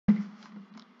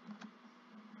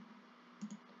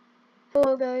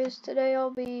Hello guys, today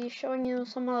I'll be showing you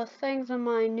some of the things in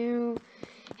my new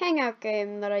hangout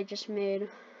game that I just made.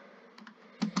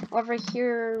 Over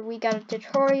here we got a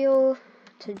tutorial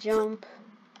to jump,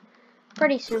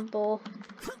 pretty simple.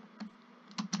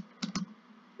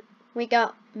 We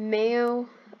got mayo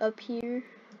up here.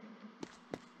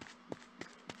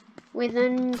 We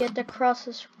then get to cross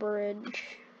this bridge.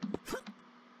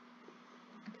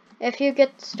 If you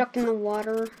get stuck in the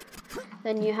water,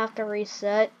 then you have to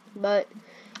reset, but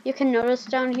you can notice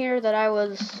down here that I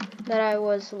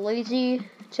was lazy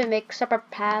to make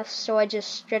separate paths, so I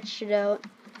just stretched it out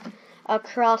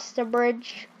across the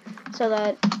bridge so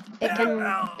that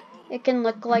it can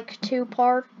look like two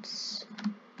parts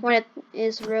when it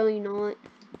is really not.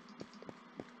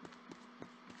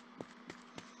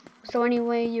 So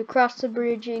anyway, you cross the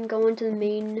bridge and go into the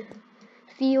main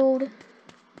field.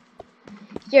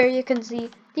 Here you can see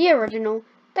the original,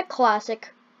 the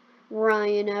classic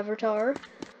Ryan avatar.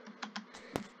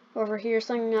 Over here,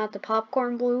 something at the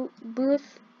popcorn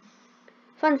booth.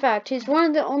 Fun fact, he's one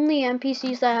of the only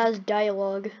NPCs that has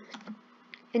dialogue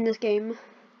in this game.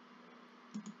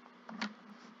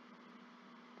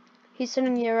 He's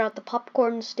sitting here at the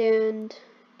popcorn stand,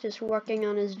 just working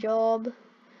on his job,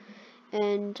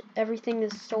 and everything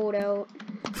is sold out,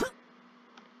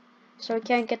 so he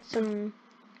can't get some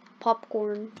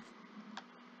popcorn.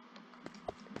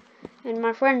 And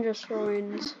my friend just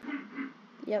joins.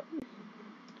 Yep.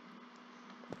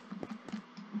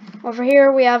 Over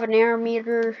here we have an air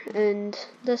meter, and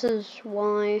this is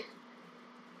why.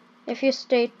 If you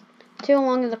stay too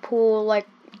long in the pool,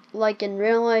 like in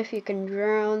real life, you can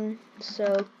drown.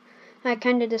 So I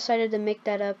kind of decided to make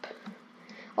that up.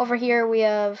 Over here we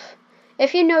have,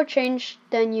 if you know Change,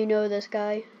 then you know this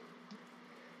guy.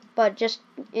 But just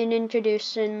in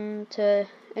introduction to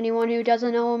anyone who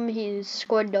doesn't know him, he's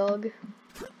Squid Dog.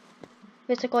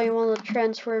 Basically one of the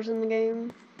transfers in the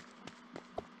game.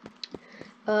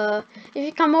 If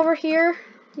you come over here,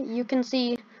 you can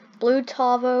see Blue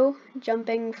Tavo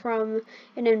jumping from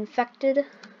an infected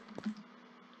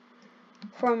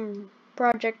from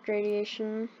Project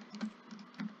Radiation.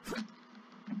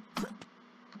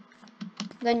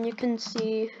 Then you can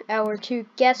see our two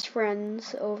guest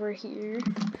friends over here,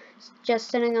 just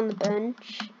sitting on the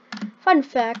bench. Fun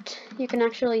fact, you can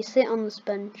actually sit on this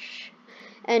bench.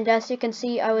 And as you can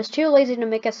see, I was too lazy to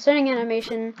make a sitting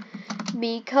animation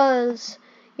because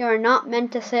you are not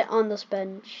meant to sit on this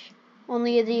bench.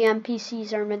 Only the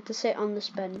NPCs are meant to sit on this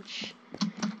bench.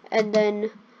 And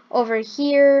then over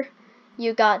here,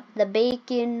 you got the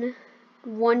bacon,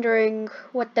 wondering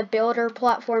what the builder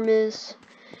platform is.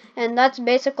 And that's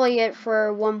basically it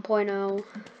for 1.0,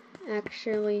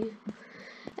 actually.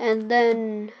 And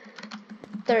then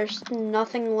there's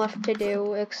nothing left to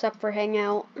do except for hang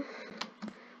out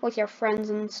with your friends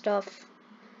and stuff.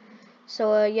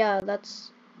 So yeah,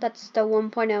 that's the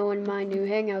 1.0 in my new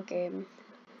hangout game.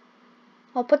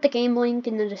 I'll put the game link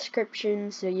in the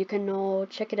description so you can all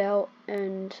check it out,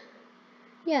 and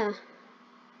yeah,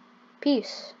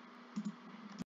 peace.